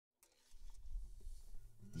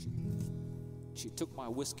She took my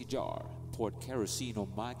whiskey jar, poured kerosene on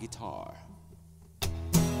my guitar.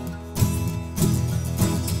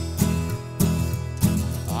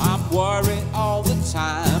 I'm worried all the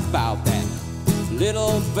time about that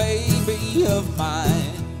little baby of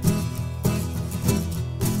mine.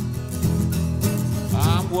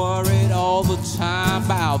 I'm worried all the time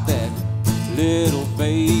about that little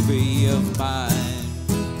baby of mine.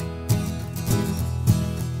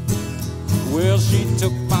 Well, she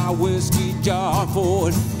took my whiskey jar,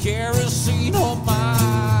 poured kerosene on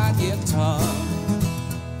my guitar.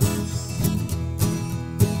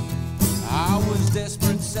 I was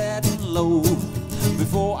desperate, sad and low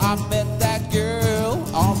before I met that girl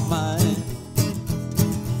of mine.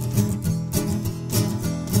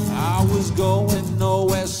 I was going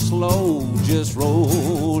nowhere slow, just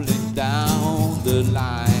rolling down the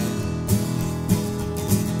line.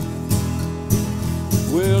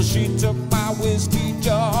 Well, she took my whiskey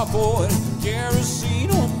jar, poured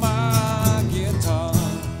kerosene on my guitar.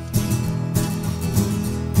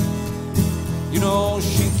 You know,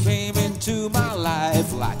 she came into my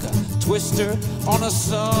life like a twister on a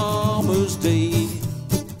summer's day.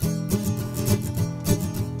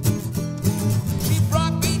 She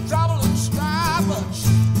brought me trouble and strife, but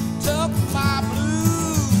she took my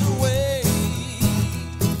blues away.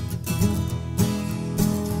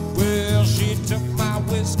 Well, she took my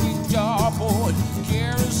whiskey jar, poured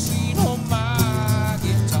kerosene on my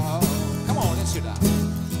guitar. Come on, let's hear that.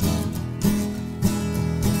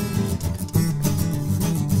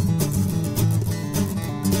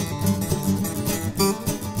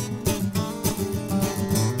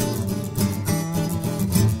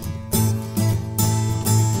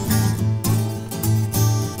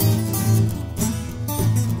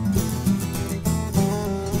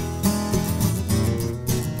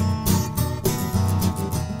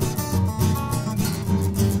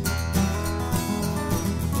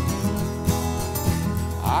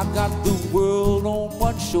 I got the world on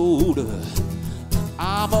one shoulder,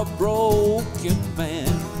 I'm a broken man.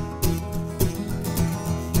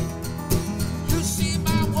 You see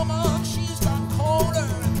my woman, she's gone colder,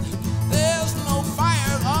 there's no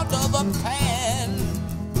fire under the pan.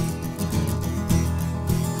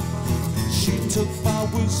 She took my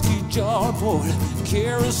whiskey jar, poured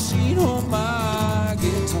kerosene on my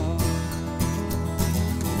guitar.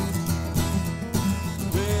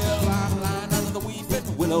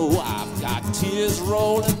 Willow, I've got tears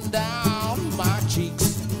rolling down my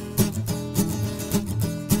cheeks.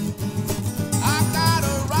 I've got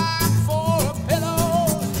a rock for a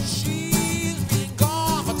pillow, she's been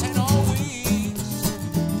gone for 10 whole weeks.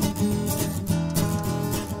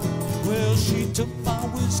 Well, she took my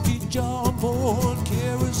whiskey jar, poured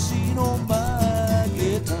kerosene on my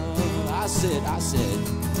guitar. I said,